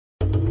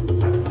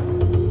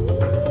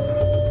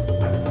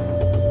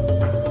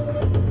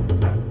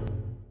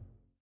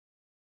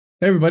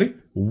Hey everybody,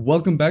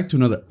 welcome back to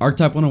another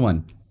Archetype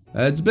 101.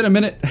 It's been a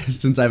minute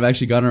since I've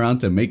actually gotten around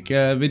to make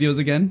videos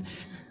again.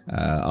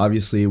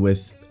 Obviously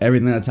with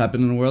everything that's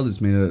happened in the world,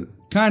 it's made it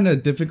kind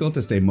of difficult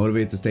to stay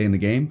motivated to stay in the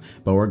game.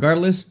 But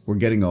regardless, we're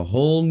getting a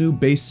whole new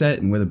base set,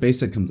 and with the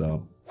base set comes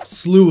a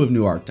slew of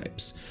new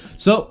archetypes.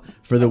 So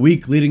for the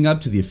week leading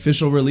up to the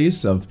official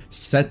release of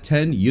Set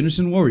 10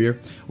 Unison Warrior,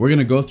 we're going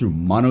to go through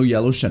Mono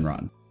Yellow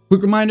Shenron.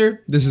 Quick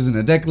reminder, this isn't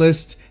a deck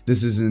list,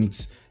 this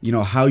isn't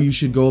how you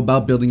should go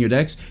about building your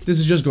decks. This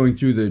is just going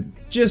through the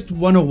just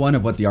 101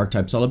 of what the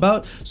archetype's all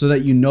about, so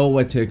that you know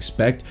what to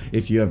expect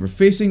if you ever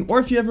facing or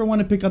if you ever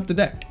want to pick up the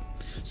deck.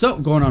 So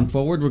going on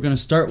forward, we're going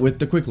to start with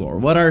the quick lore.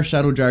 What are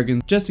Shadow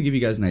Dragons? Just to give you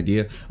guys an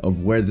idea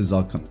of where this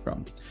all comes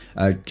from.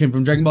 Came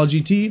from DragonBall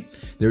GT.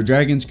 They're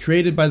dragons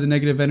created by the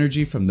negative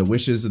energy from the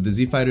wishes of the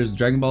Z Fighters,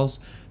 Dragon Balls.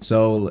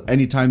 So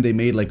anytime they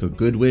made like a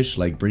good wish,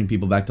 like bring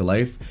people back to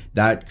life,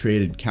 that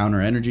created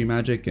counter energy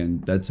magic,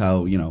 and that's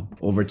how,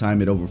 over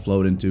time it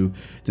overflowed into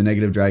the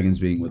negative dragons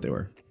being what they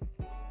were.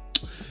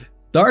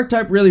 The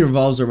archetype really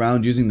revolves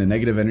around using the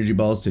negative energy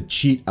balls to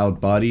cheat out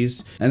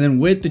bodies, and then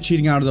with the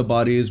cheating out of the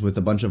bodies with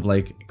a bunch of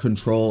like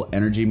control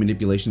energy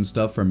manipulation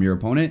stuff from your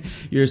opponent,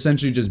 you're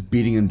essentially just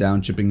beating them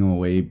down, chipping them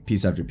away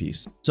piece after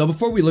piece. So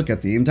before we look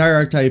at the entire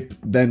archetype,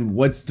 then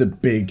what's the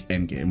big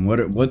end game?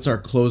 What's our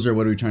closer?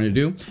 What are we trying to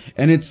do?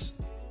 And it's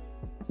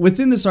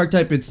within this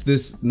archetype, it's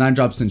this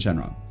 9-drop Sin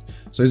Shenron.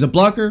 So he's a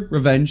blocker,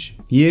 Revenge.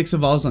 He EX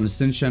evolves on a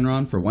Sin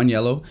Shenron for 1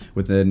 yellow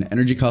with an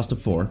energy cost of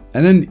 4.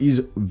 And then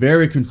he's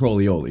very control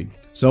Eoli.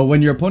 So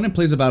when your opponent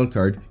plays a battle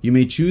card, you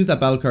may choose that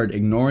battle card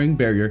ignoring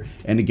barrier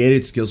and negate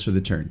its skills for the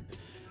turn.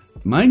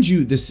 Mind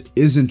you, this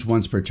isn't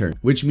once per turn,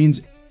 which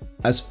means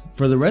as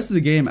for the rest of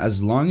the game,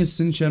 as long as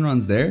Sin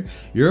Shenron's there,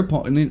 your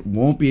opponent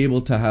won't be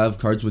able to have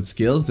cards with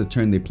skills the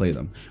turn they play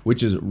them,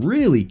 which is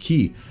really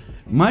key.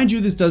 Mind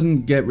you, this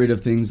doesn't get rid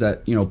of things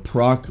that,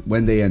 proc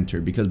when they enter,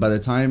 because by the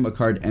time a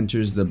card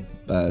enters the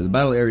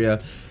battle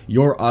area,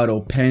 your auto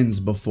pens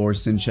before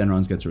Sin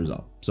Shenron's gets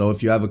resolved. So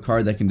if you have a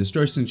card that can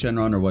destroy Sin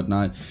Shenron or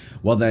whatnot,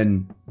 well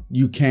then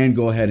you can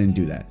go ahead and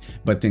do that.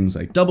 But things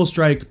like Double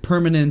Strike,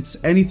 Permanence,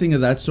 anything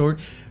of that sort,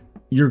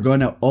 you're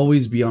gonna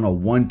always be on a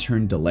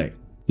 1-turn delay.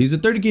 He's a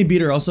 30k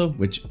beater also,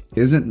 which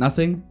isn't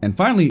nothing. And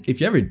finally,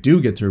 if you ever do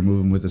get to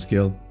remove him with a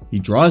skill, he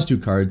draws 2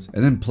 cards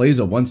and then plays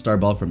a 1-star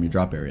ball from your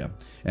drop area.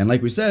 And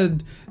like we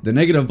said, the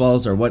negative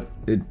balls are what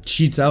it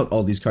cheats out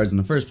all these cards in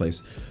the first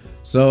place.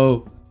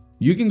 So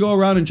you can go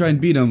around and try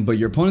and beat him, but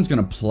your opponent's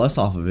gonna plus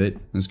off of it.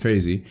 It's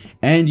crazy.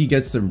 And he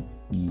gets to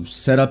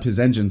set up his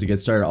engine to get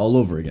started all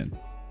over again.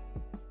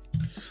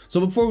 So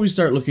before we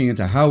start looking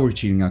into how we're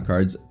cheating out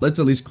cards, let's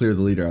at least clear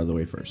the leader out of the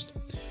way first.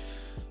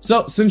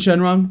 So Sin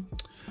Shenron.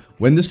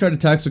 When this card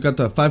attacks, look up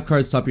to 5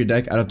 cards top of your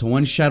deck, add up to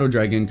 1 Shadow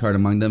Dragon card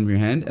among them from your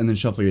hand, and then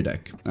shuffle your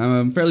deck.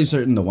 I'm fairly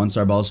certain the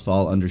 1-star balls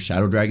fall under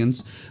Shadow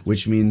Dragons,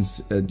 which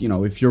means,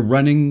 if you're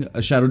running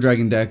a Shadow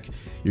Dragon deck,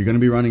 you're going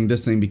to be running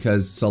this thing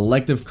because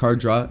selective card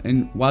draw,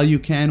 and while you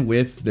can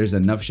whiff, there's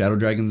enough Shadow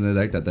Dragons in the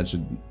deck that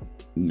should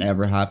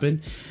never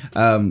happen.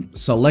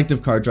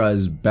 Selective card draw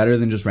is better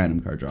than just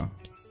random card draw.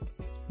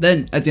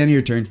 Then, at the end of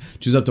your turn,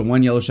 choose up to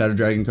 1 yellow Shadow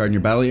Dragon card in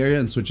your battle area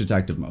and switch it to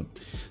active mode.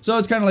 So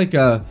it's kind of like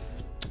a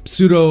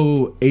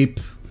pseudo ape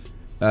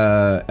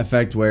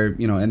effect where,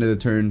 end of the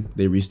turn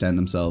they restand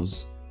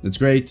themselves. It's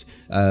great.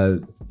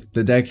 The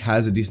deck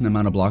has a decent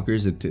amount of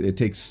blockers. It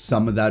takes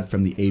some of that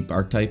from the ape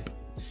archetype.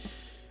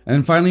 And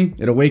then finally,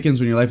 it awakens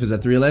when your life is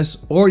at 3 or less,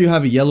 or you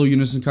have a yellow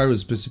unison card with a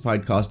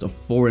specified cost of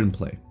 4 in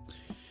play.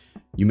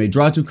 You may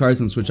draw 2 cards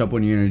and switch up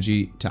 1 your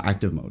energy to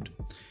active mode.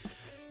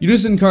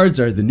 Unison cards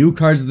are the new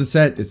cards of the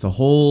set. It's a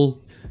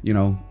whole,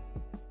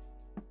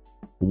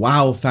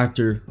 wow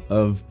factor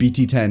of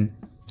BT10.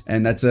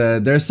 And that's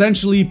they're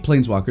essentially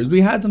planeswalkers. We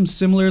had them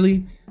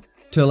similarly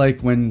to like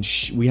when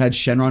we had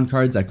Shenron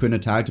cards that couldn't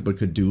attack but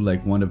could do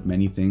like one of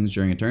many things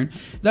during a turn.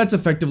 That's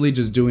effectively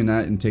just doing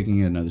that and taking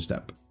it another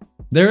step.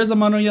 There is a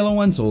mono yellow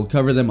one, so we'll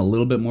cover them a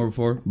little bit more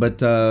before,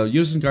 but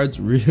Unison cards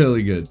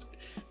really good.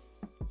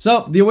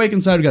 So the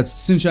awakened side, we got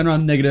Sin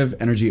Shenron, negative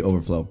energy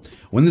overflow.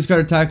 When this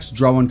card attacks,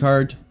 draw 1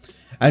 card.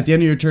 At the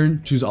end of your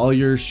turn, choose all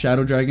your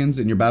Shadow Dragons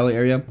in your battle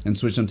area and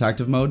switch them to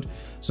active mode.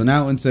 So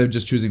now instead of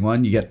just choosing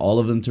 1, you get all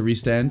of them to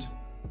restand.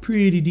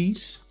 Pretty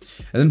decent.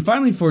 And then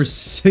finally for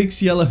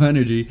 6 yellow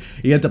energy,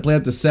 you have to play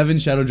up to 7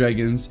 Shadow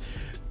Dragons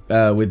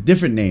with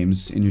different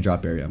names in your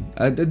drop area.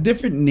 The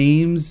different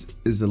names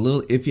is a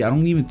little iffy. I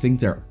don't even think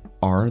there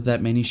are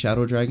that many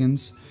Shadow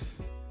Dragons,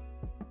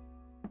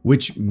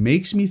 which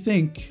makes me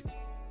think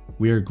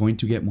we are going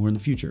to get more in the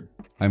future.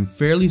 I'm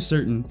fairly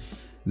certain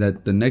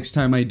that the next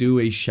time I do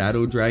a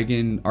Shadow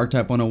Dragon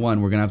Archetype 101,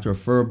 we're gonna have to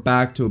refer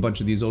back to a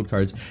bunch of these old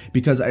cards,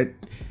 because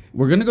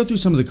we're gonna go through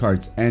some of the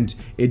cards, and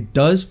it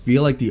does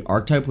feel like the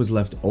archetype was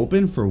left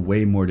open for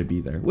way more to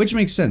be there, which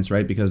makes sense,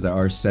 right? Because there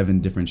are 7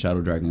 different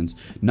Shadow Dragons,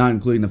 not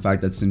including the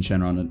fact that Sin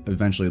Shenron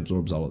eventually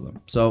absorbs all of them.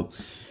 So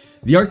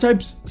the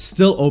archetype's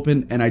still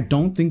open, and I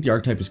don't think the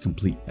archetype is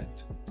complete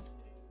yet.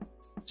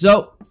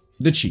 So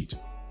the cheat.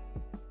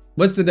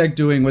 What's the deck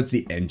doing? What's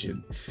the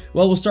engine?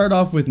 Well, we'll start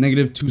off with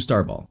negative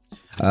 2-star ball.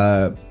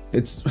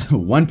 it's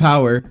 1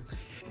 power.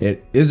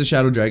 It is a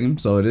Shadow Dragon,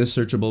 so it is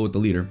searchable with the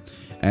leader.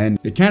 And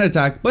it can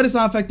attack, but it's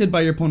not affected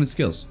by your opponent's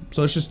skills.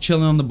 So it's just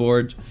chilling on the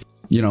board.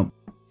 You know,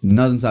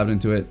 nothing's happening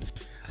to it.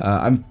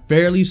 I'm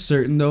fairly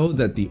certain though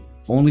that the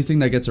only thing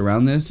that gets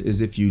around this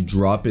is if you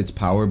drop its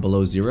power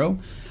below 0.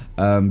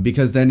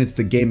 Because then it's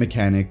the game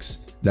mechanics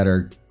that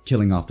are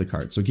killing off the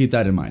card. So keep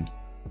that in mind.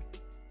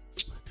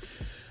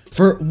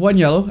 For 1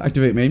 yellow,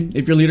 activate main.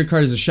 If your leader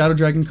card is a Shadow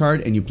Dragon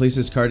card and you place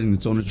this card in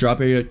its owner's drop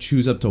area,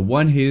 choose up to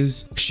 1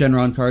 his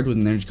Shenron card with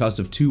an energy cost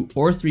of 2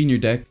 or 3 in your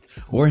deck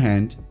or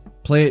hand.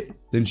 Play it,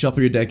 then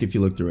shuffle your deck if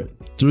you look through it.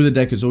 Through the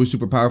deck is always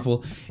super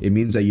powerful. It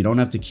means that you don't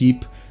have to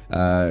keep,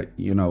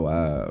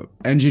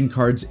 engine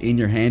cards in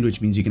your hand, which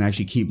means you can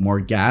actually keep more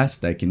gas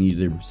that can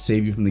either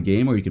save you from the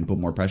game or you can put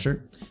more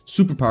pressure.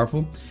 Super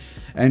powerful.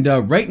 And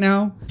right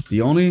now,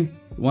 the only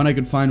one I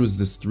could find was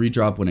this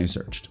 3-drop when I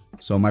searched.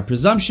 So my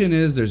presumption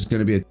is there's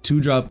going to be a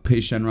 2-drop Pei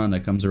Shenron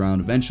that comes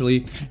around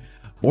eventually.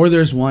 Or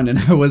there's one and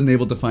I wasn't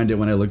able to find it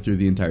when I looked through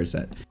the entire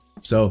set.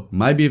 So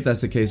might be if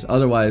that's the case.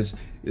 Otherwise,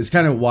 it's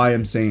kind of why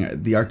I'm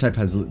saying the archetype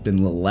has been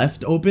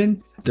left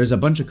open. There's a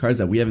bunch of cards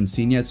that we haven't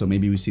seen yet, so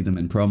maybe we see them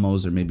in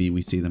promos or maybe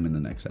we see them in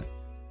the next set.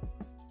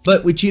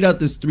 But we cheat out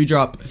this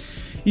 3-drop.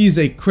 He's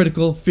a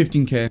critical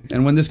 15k,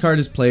 and when this card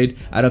is played,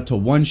 add up to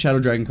 1 Shadow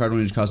Dragon card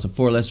when it costs a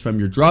 4 or less from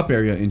your drop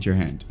area into your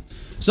hand.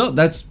 So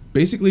that's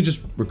basically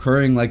just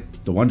recurring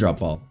like the 1-drop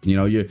ball. You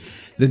know,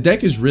 the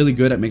deck is really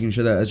good at making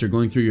sure that as you're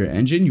going through your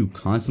engine, you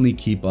constantly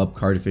keep up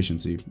card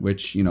efficiency,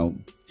 which, you know,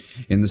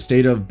 in the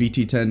state of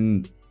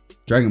BT10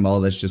 Dragon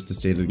Ball, that's just the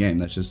state of the game.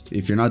 That's just,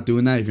 if you're not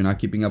doing that, if you're not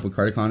keeping up with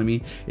card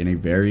economy in a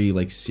very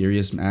like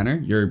serious manner,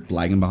 you're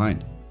lagging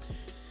behind.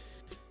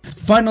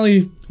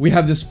 Finally, we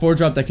have this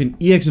 4-drop that can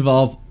EX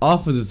evolve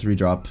off of the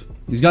 3-drop.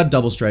 He's got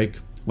double strike.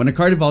 When a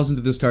card evolves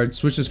into this card,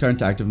 switch this card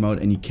into active mode,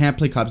 and you can't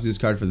play copies of this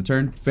card for the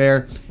turn.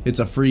 Fair, it's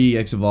a free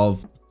EX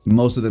evolve.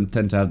 Most of them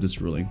tend to have this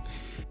ruling.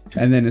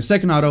 And then in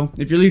second auto,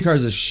 if your lead card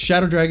is a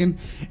Shadow Dragon,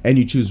 and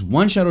you choose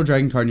 1 Shadow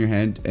Dragon card in your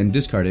hand and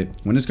discard it,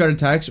 when this card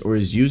attacks or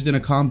is used in a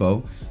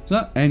combo,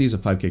 and he's a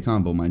 5k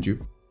combo, mind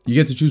you, you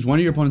get to choose 1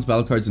 of your opponent's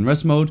battle cards in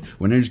rest mode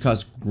when energy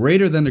costs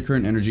greater than the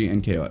current energy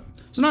and KO it.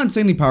 So not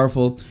insanely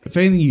powerful. If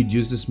anything, you'd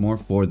use this more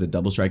for the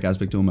double strike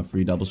aspect to him. A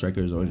free double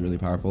striker is always really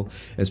powerful,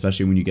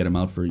 especially when you get him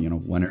out for, you know,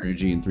 1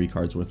 energy and 3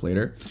 cards worth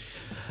later.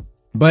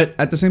 But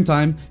at the same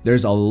time,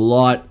 there's a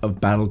lot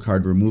of battle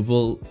card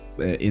removal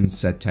in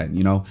set 10.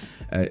 You know,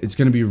 it's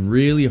going to be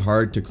really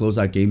hard to close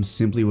out games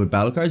simply with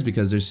battle cards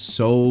because there's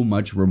so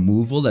much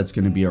removal that's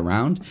going to be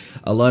around.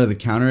 A lot of the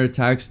counter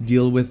attacks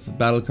deal with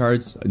battle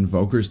cards.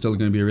 Invoker is still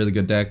going to be a really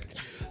good deck.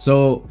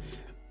 So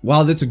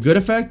while that's a good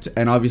effect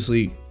and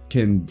obviously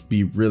can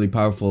be really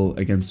powerful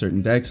against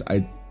certain decks,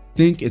 I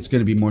think it's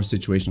going to be more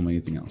situational than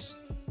anything else.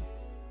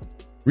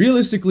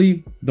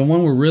 Realistically, the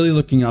one we're really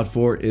looking out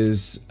for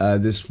is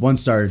this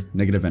 1-star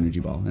negative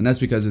energy ball, and that's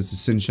because it's a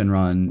Sin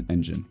Shenron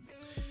engine.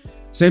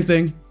 Same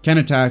thing, can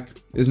attack,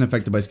 isn't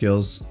affected by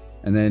skills,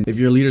 and then if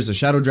your leader's a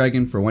Shadow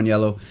Dragon for 1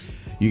 yellow,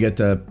 you get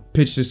to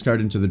pitch this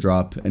card into the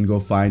drop and go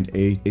find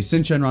a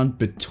Sin Shenron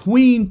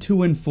between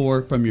 2 and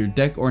 4 from your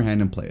deck or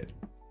hand and play it.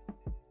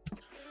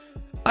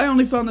 I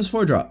only found this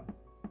 4-drop.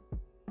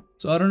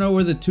 So I don't know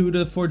where the 2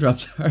 to 4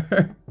 drops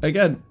are.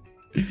 Again,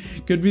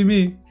 could be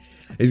me.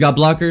 He's got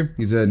blocker.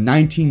 He's a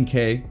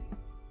 19k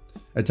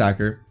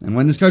attacker. And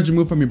when this card's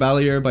removed from your battle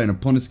area by an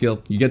opponent's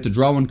skill, you get to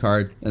draw 1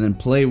 card and then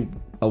play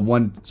a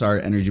 1-star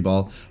energy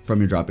ball from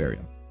your drop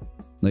area.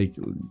 Like,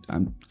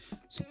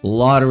 there's a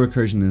lot of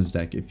recursion in this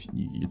deck.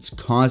 It's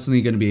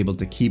constantly going to be able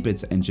to keep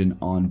its engine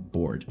on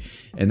board,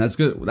 and that's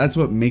good. That's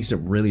what makes it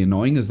really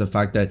annoying, is the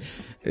fact that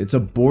it's a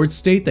board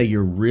state that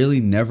you're really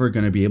never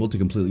going to be able to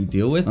completely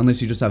deal with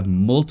unless you just have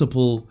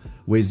multiple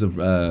ways of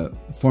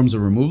forms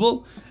of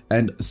removal,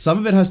 and some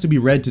of it has to be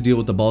read to deal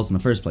with the balls in the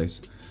first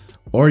place,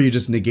 or you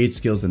just negate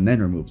skills and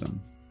then remove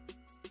them.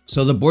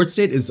 So the board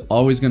state is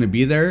always going to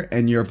be there,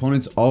 and your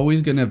opponent's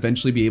always going to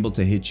eventually be able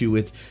to hit you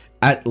with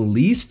at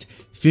least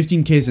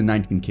 15Ks and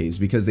 19Ks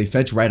because they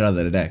fetch right out of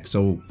the deck.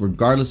 So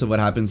regardless of what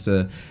happens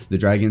to the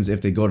dragons,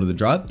 if they go to the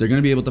drop, they're going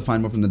to be able to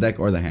find more from the deck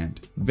or the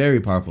hand.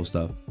 Very powerful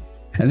stuff.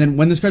 And then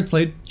when this card's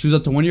played, choose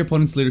up to 1 of your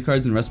opponent's leader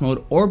cards in rest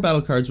mode or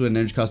battle cards with an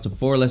energy cost of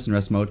 4 or less in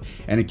rest mode,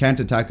 and it can't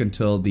attack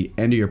until the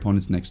end of your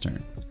opponent's next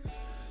turn.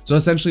 So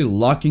essentially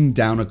locking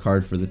down a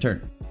card for the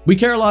turn. We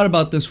care a lot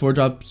about this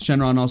 4-drop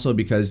Shenron also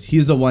because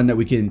he's the one that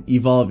we can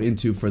evolve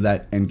into for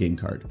that endgame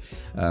card.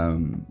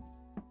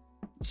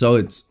 So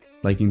it's,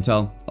 like you can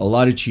tell, a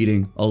lot of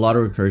cheating, a lot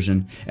of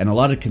recursion, and a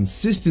lot of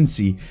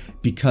consistency,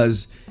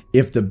 because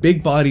if the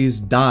big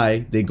bodies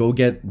die, they go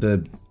get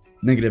the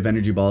negative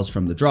energy balls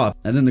from the drop,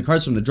 and then the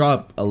cards from the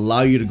drop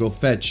allow you to go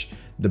fetch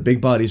the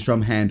big bodies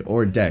from hand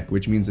or deck,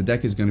 which means the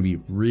deck is going to be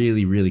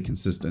really, really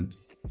consistent.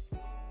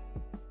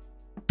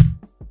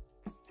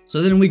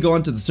 So then we go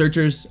on to the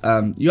searchers.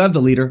 You have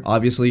the leader,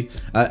 obviously.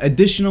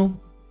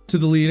 Additional to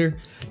the leader,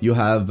 you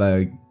have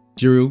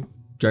Jiru,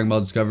 Dragon Ball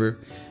Discover,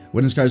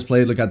 When this card is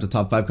played, look at the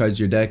top 5 cards of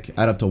your deck,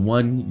 add up to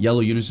 1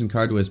 yellow unison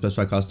card with a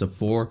specified cost of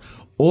 4,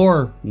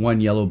 or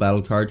 1 yellow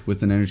battle card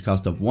with an energy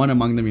cost of 1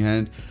 among them in your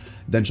hand,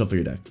 then shuffle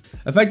your deck.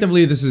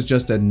 Effectively, this is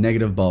just a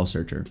negative ball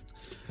searcher.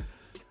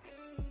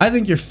 I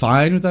think you're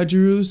fine without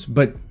Jirus,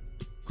 but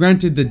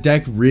granted, the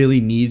deck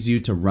really needs you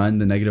to run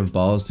the negative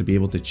balls to be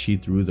able to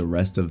cheat through the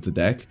rest of the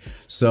deck.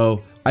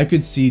 So I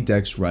could see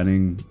decks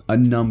running a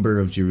number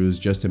of Jirus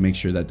just to make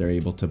sure that they're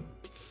able to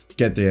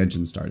get the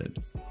engine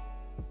started.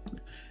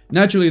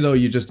 Naturally though,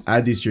 you just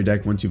add these to your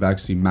deck once you've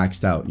actually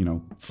maxed out, you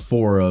know,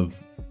 4 of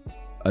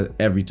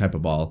every type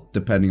of ball,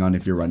 depending on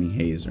if you're running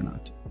Haze or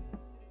not.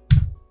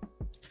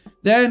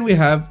 Then we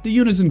have the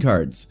Unison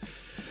cards.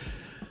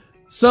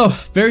 So,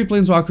 very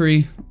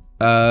planeswalkery.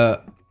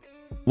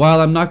 While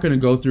I'm not going to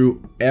go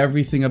through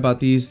everything about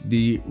these,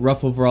 the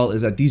rough overall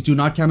is that these do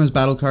not count as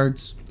battle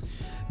cards.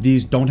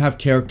 These don't have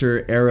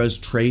character, eras,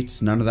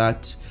 traits, none of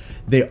that.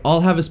 They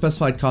all have a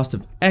specified cost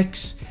of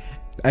X,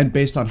 and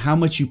based on how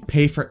much you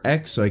pay for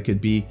X, so it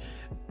could be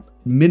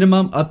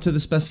minimum up to the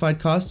specified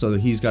cost. So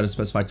he's got a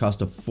specified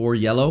cost of 4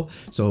 yellow.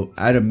 So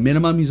at a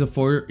minimum, he's a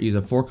 4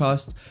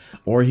 cost,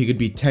 or he could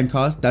be 10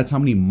 cost. That's how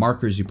many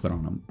markers you put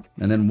on him.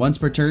 And then once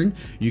per turn,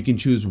 you can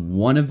choose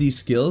one of these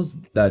skills,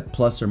 that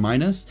plus or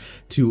minus,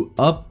 to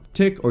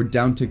uptick or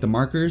downtick the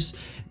markers,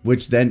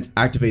 which then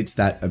activates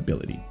that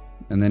ability.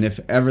 And then if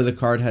ever the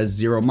card has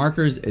 0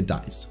 markers, it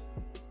dies.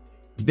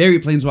 Very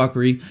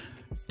planeswalkery.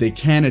 They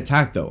can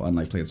attack though,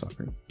 unlike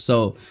Planeswalker.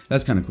 So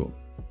that's kind of cool.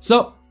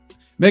 So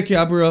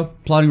Mekiabura,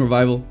 Plotting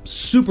Revival,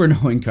 super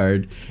annoying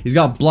card. He's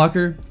got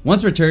blocker.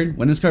 Once per turn,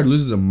 when this card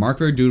loses a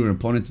marker due to an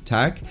opponent's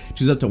attack,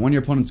 choose up to 1 of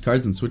your opponent's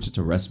cards and switch it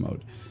to rest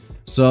mode.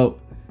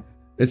 So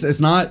it's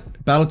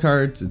not battle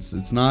cards.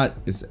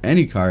 It's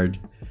any card.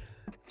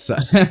 So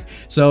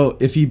so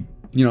if he,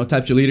 you know,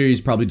 taps your leader,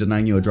 he's probably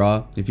denying you a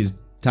draw. If he's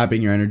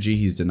tapping your energy,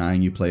 he's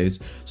denying you plays.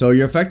 So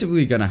you're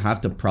effectively gonna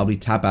have to probably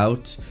tap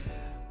out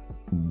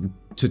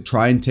to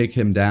try and take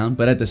him down,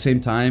 but at the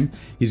same time,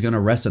 he's gonna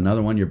rest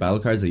another one of your battle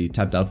cards that you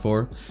tapped out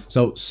for.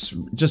 So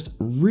just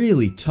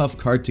really tough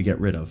card to get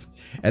rid of.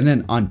 And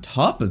then on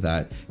top of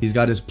that, he's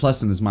got his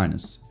plus and his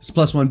minus. His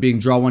plus 1 being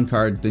draw 1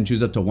 card, then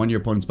choose up to 1 of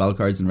your opponent's battle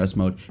cards in rest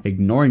mode,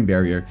 ignoring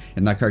barrier,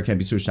 and that card can't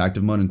be switched to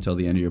active mode until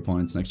the end of your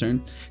opponent's next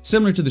turn.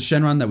 Similar to the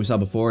Shenron that we saw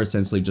before,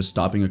 essentially just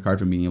stopping a card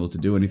from being able to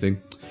do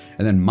anything.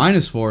 And then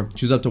minus 4,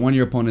 choose up to 1 of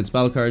your opponent's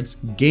battle cards,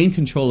 gain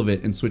control of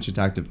it, and switch it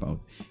to active mode.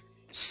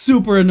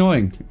 Super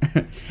annoying.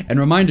 And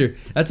reminder,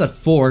 that's at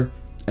 4,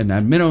 and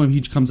at minimum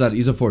he comes out,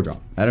 he's a 4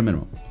 drop at a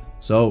minimum.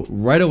 So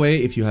right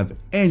away, if you have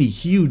any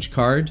huge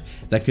card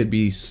that could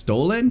be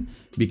stolen,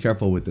 be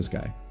careful with this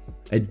guy.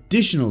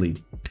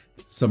 Additionally,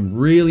 some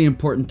really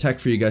important tech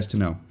for you guys to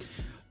know.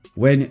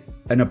 When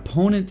an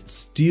opponent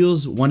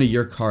steals one of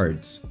your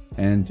cards,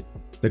 and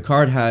the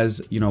card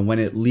has, you know, when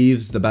it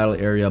leaves the battle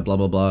area, blah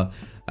blah blah,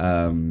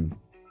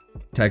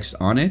 text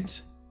on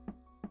it,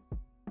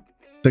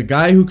 the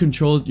guy who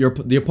controls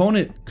the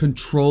opponent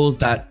controls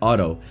that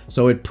auto.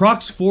 So it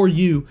procs for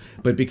you,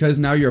 but because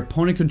now your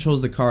opponent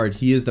controls the card,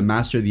 he is the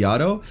master of the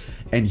auto,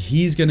 and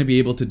he's going to be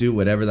able to do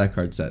whatever that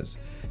card says.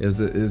 Is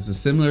a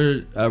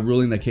similar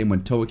ruling that came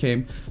when Toa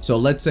came. So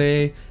let's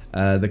say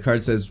the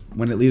card says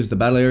when it leaves the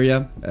battle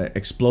area,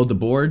 explode the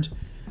board,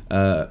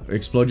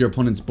 explode your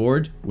opponent's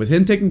board. With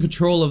him taking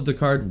control of the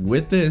card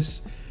with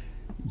this,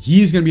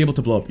 he's going to be able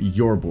to blow up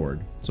your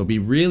board. So be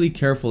really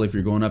careful if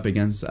you're going up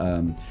against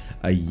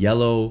a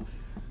yellow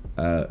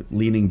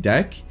leaning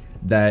deck,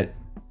 that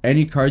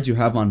any cards you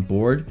have on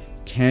board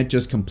can't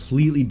just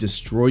completely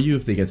destroy you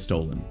if they get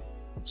stolen.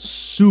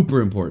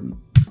 Super important.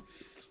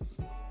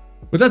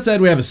 With that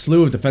said, we have a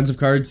slew of defensive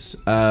cards.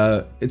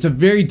 It's a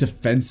very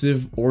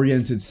defensive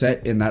oriented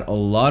set in that a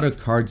lot of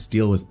cards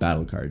deal with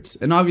battle cards.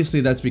 And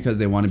obviously that's because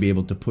they want to be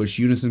able to push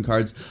unison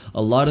cards.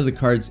 A lot of the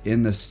cards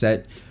in the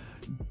set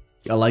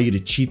allow you to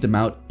cheat them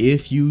out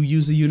if you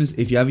use a unison,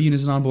 if you have a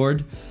unison on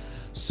board.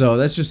 So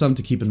that's just something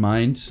to keep in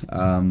mind.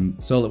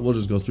 So we'll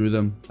just go through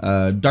them.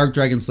 Dark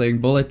Dragon Slaying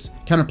Bullet,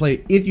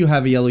 counterplay if you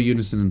have a yellow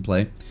unison in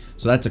play.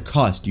 So that's a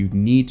cost. You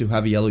need to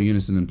have a yellow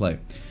unison in play.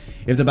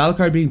 If the battle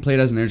card being played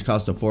has an energy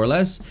cost of 4 or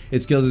less,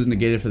 its skills is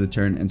negated for the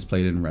turn and it's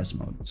played in rest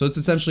mode. So it's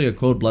essentially a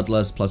Code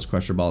Bloodlust plus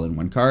Crusher Ball in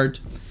 1 card.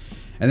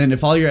 And then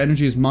if all your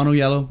energy is mono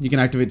yellow, you can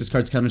activate this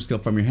card's counter skill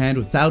from your hand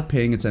without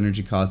paying its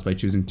energy cost by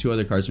choosing 2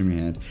 other cards from your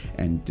hand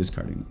and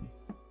discarding them.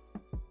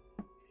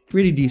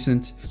 Pretty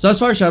decent. So as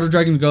far as Shadow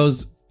Dragon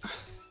goes,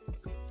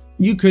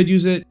 you could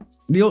use it.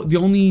 The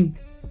only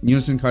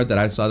unison card that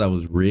I saw that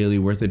was really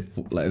worth it,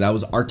 that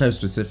was Archetype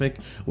specific,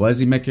 was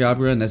the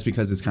Mekiabura, and that's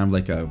because it's kind of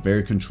like a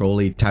very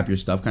control-y, tap your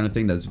stuff kind of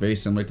thing that's very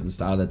similar to the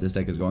style that this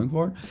deck is going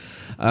for.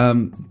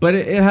 But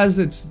it has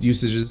its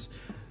usages.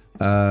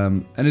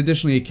 And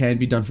additionally, it can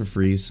be done for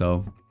free,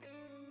 so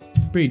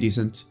pretty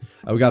decent.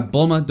 We got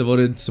Bulma,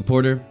 Devoted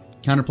Supporter,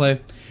 counterplay.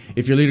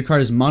 If your leader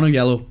card is mono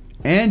yellow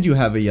and you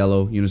have a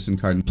yellow unison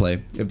card in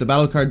play, if the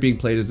battle card being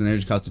played is an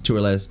energy cost of 2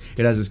 or less,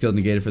 it has a skill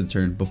negated for the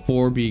turn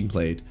before being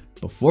played.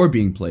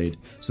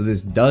 So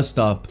this does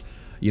stop,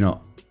 you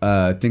know,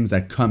 things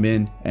that come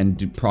in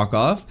and proc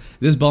off,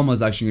 this Bulma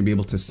is actually going to be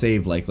able to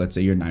save, like, let's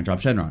say your 9-drop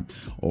Shenron,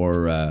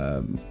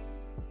 or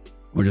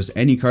just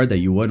any card that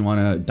you wouldn't want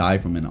to die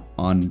from an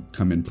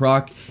on-come-in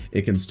proc.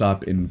 It can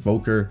stop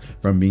Invoker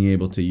from being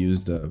able to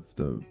use the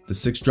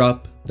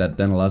 6-drop that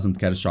then allows them to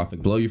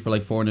catastrophic blow you for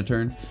like 4 in a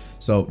turn.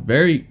 So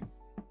very,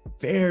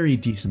 very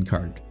decent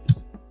card.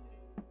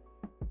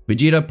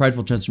 Vegeta,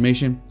 Prideful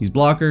Transformation. He's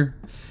blocker.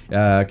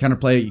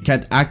 Counterplay, you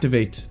can't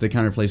activate the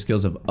counterplay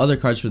skills of other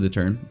cards for the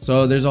turn.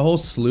 So there's a whole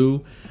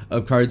slew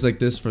of cards like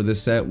this for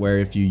this set where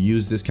if you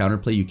use this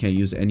counterplay, you can't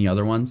use any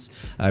other ones.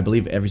 I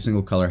believe every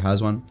single color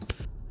has one.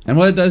 And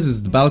what it does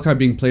is the battle card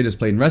being played is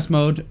played in rest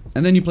mode,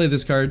 and then you play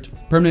this card.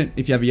 Permanent,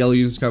 if you have a yellow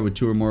units card with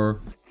 2 or more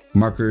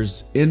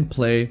markers in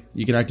play,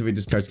 you can activate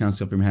this card's counter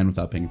skill from your hand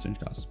without paying its energy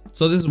cost.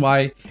 So this is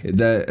why,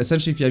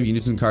 essentially if you have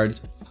unison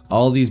cards,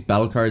 all these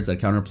battle cards that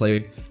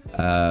counterplay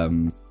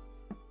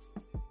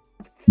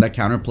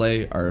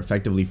are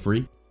effectively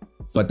free,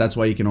 but that's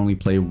why you can only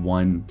play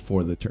 1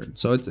 for the turn.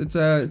 So it's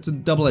a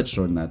double-edged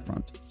sword in that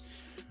front.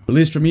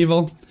 Release from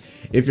Evil.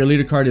 If your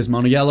leader card is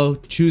mono yellow,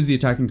 choose the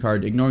attacking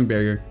card, ignoring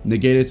barrier,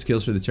 negate its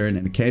skills for the turn,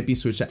 and it can't be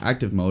switched to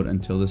active mode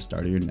until the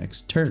start of your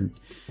next turn.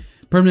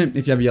 Permanent,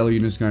 if you have a yellow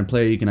unit card in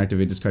play, you can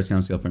activate this card's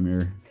counter skill from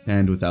your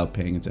hand without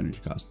paying its energy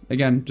cost.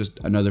 Again, just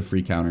another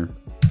free counter.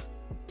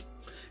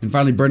 And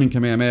finally, Burning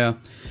Kamehameha.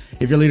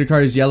 If your leader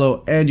card is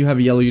yellow and you have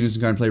a yellow unit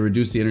card in play,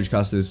 reduce the energy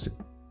cost of this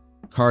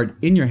card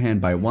in your hand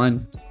by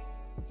 1.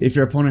 If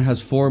your opponent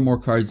has 4 or more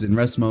cards in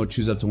rest mode,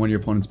 choose up to 1 of your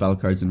opponent's battle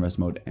cards in rest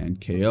mode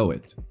and KO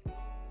it.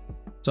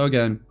 So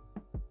again,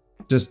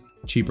 just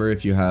cheaper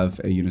if you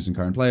have a unison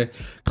card in play.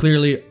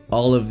 Clearly,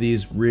 all of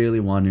these really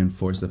want to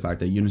enforce the fact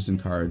that unison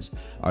cards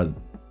are the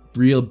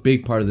real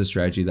big part of the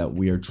strategy that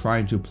we are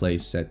trying to play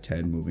set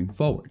 10 moving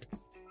forward.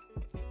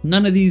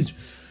 None of these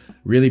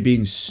really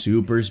being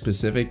super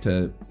specific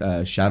to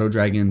Shadow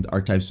Dragon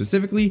archetype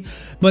specifically,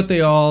 but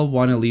they all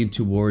want to lean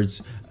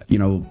towards, you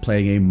know,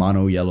 playing a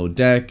mono yellow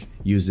deck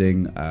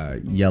using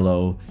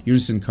yellow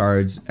unison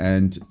cards,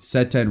 and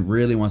set 10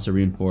 really wants to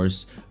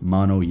reinforce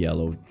mono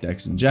yellow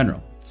decks in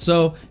general.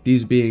 So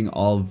these being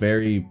all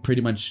very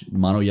pretty much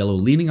mono yellow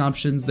leaning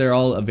options, they're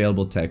all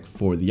available tech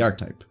for the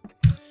archetype.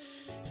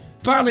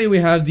 Finally, we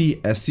have the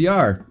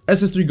SCR,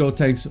 SS3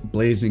 Gotenks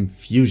Blazing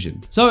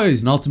Fusion. So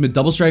he's an ultimate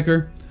double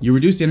striker. You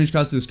reduce the energy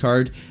cost of this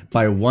card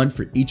by 1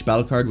 for each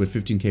battle card with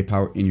 15k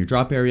power in your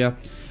drop area.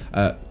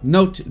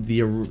 Note,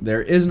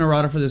 there is an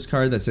errata for this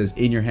card that says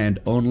in your hand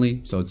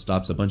only, so it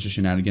stops a bunch of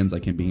shenanigans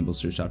like him being able to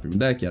search out from your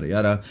deck, yada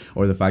yada,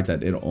 or the fact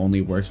that it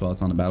only works while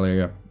it's on the battle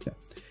area. Yeah.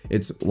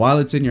 It's while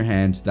it's in your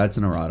hand, that's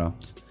an errata.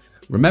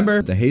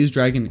 Remember, the Haze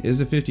Dragon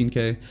is a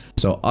 15k,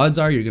 so odds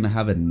are you're gonna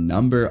have a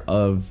number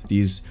of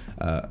these,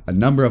 a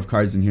number of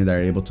cards in here that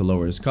are able to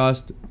lower his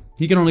cost.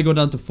 He can only go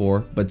down to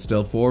 4, but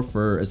still 4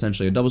 for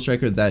essentially a double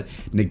striker that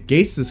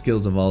negates the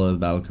skills of all of the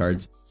battle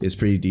cards is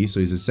pretty D, so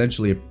he's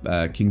essentially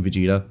a King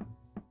Vegeta.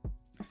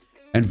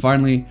 And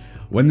finally,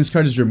 when this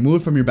card is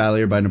removed from your battle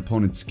area by an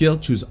opponent's skill,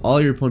 choose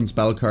all your opponent's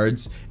battle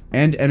cards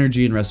and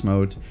energy in rest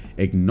mode,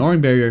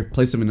 ignoring barrier,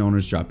 place them in the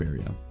owner's drop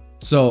area.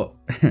 So,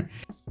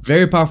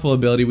 very powerful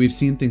ability. We've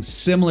seen things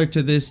similar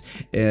to this,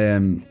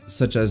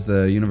 such as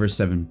the Universe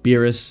 7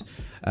 Beerus.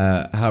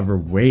 However,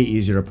 way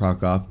easier to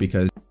proc off,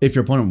 because if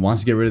your opponent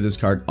wants to get rid of this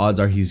card, odds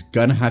are he's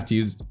gonna have to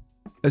use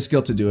a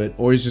skill to do it,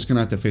 or he's just gonna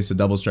have to face a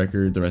double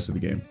striker the rest of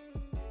the game.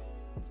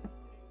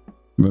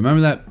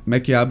 Remember that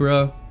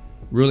Mekiabra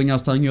ruling I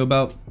was telling you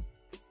about?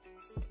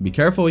 Be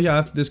careful you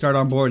have this card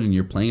on board and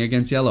you're playing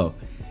against yellow.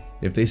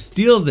 If they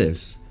steal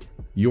this,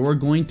 you're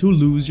going to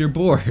lose your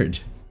board.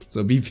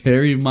 So be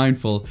very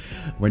mindful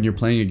when you're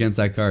playing against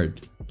that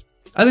card.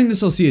 I think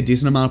this will see a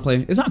decent amount of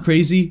play. It's not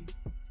crazy,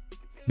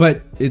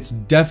 but it's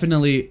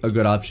definitely a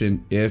good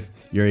option if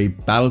you're a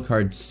battle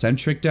card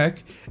centric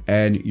deck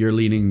and you're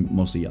leaning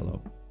mostly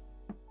yellow.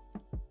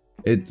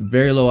 It's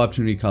very low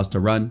opportunity cost to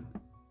run,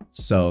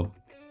 so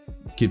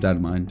keep that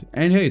in mind.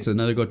 And hey, it's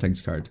another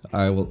Gotenks card.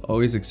 I will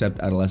always accept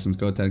Adolescence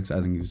Gotenks.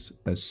 I think he's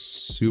a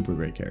super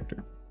great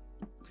character.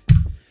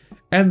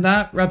 And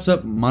that wraps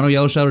up Mono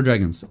Yellow Shadow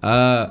Dragons.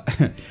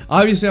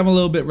 Obviously, I'm a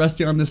little bit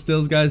rusty on this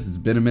stills, guys. It's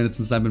been a minute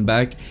since I've been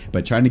back,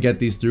 but trying to get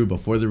these through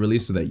before the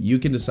release so that you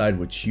can decide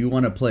what you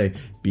want to play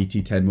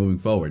BT10 moving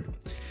forward.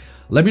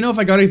 Let me know if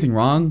I got anything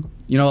wrong.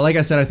 You know, like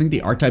I said, I think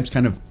the archetype's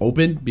kind of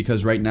open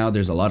because right now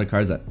there's a lot of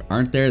cards that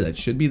aren't there that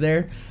should be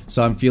there.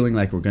 So I'm feeling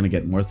like we're going to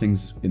get more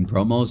things in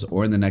promos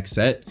or in the next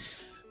set.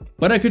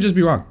 But I could just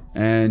be wrong,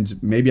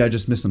 and maybe I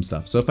just missed some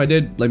stuff. So if I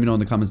did, let me know in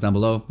the comments down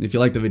below. If you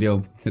like the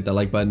video, hit that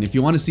like button. If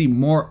you want to see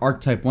more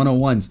Archetype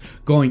 101s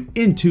going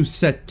into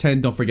set 10,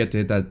 don't forget to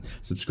hit that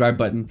subscribe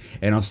button.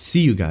 And I'll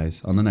see you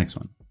guys on the next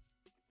one.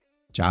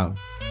 Ciao.